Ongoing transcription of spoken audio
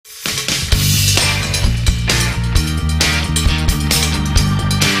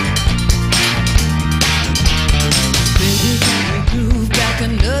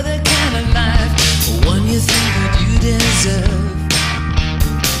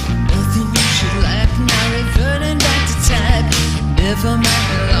never might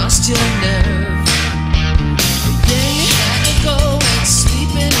have lost your nerve. Yeah, you had to go and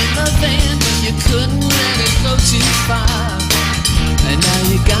sleeping in the van, but you couldn't let it go too far. And now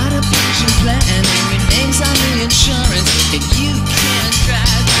you got a pension plan and your name's on the insurance, and you can't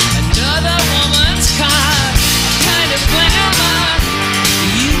drive another woman's car. Kind of glamour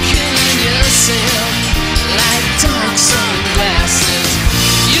you killing yourself like dark sunglasses.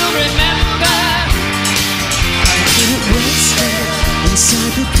 You remember I get wasted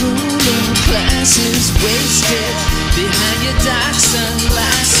inside the cooler classes, wasted behind your dark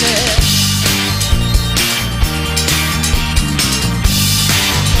sunglasses.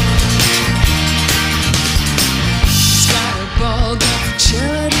 Balled up for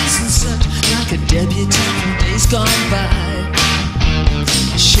charities and such, like a debutante from days gone by.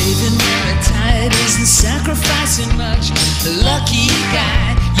 Shaving where it tight isn't sacrificing much. The lucky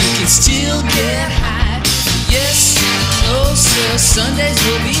guy, you can still get high. Yes, no sir, Sundays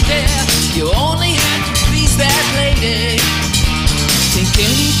will be there. You only have to please that lady. Think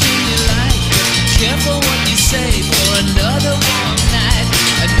anything you like, but be careful what you say. For another warm night,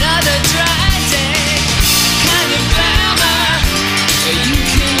 another dry day. Kind of glamour you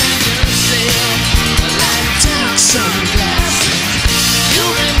killing yourself like dark sunglasses. You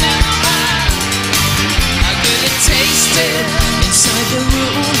remember how good it tasted inside the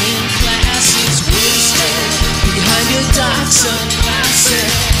room in classes, wasted behind your dark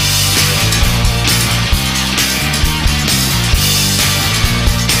sunglasses.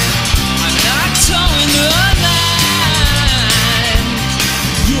 I'm not towing the line,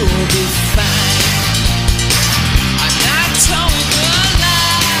 you'll be fine. I'm not towing the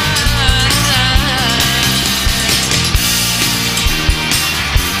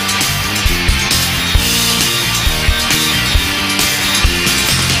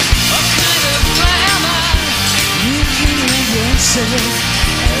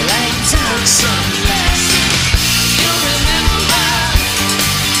like dark sunglasses. You remember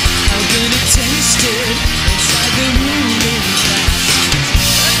how good it tasted inside the room in class.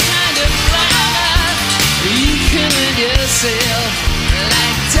 The kind of glamour you killing yourself